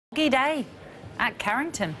Day at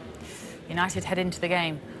Carrington. United head into the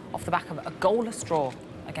game off the back of a goalless draw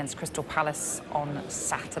against Crystal Palace on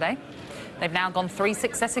Saturday. They've now gone 3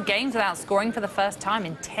 successive games without scoring for the first time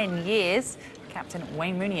in 10 years. Captain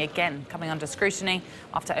Wayne Rooney again coming under scrutiny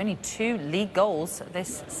after only 2 league goals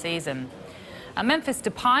this season. Memphis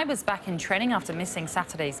Depay was back in training after missing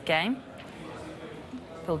Saturday's game.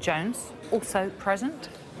 Phil Jones also present.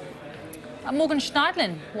 Morgan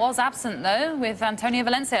Schneidlin was absent, though, with Antonio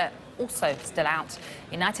Valencia also still out.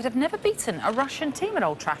 United have never beaten a Russian team at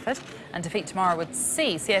Old Trafford, and defeat tomorrow would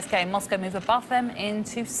see CSKA Moscow move above them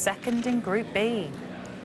into second in Group B.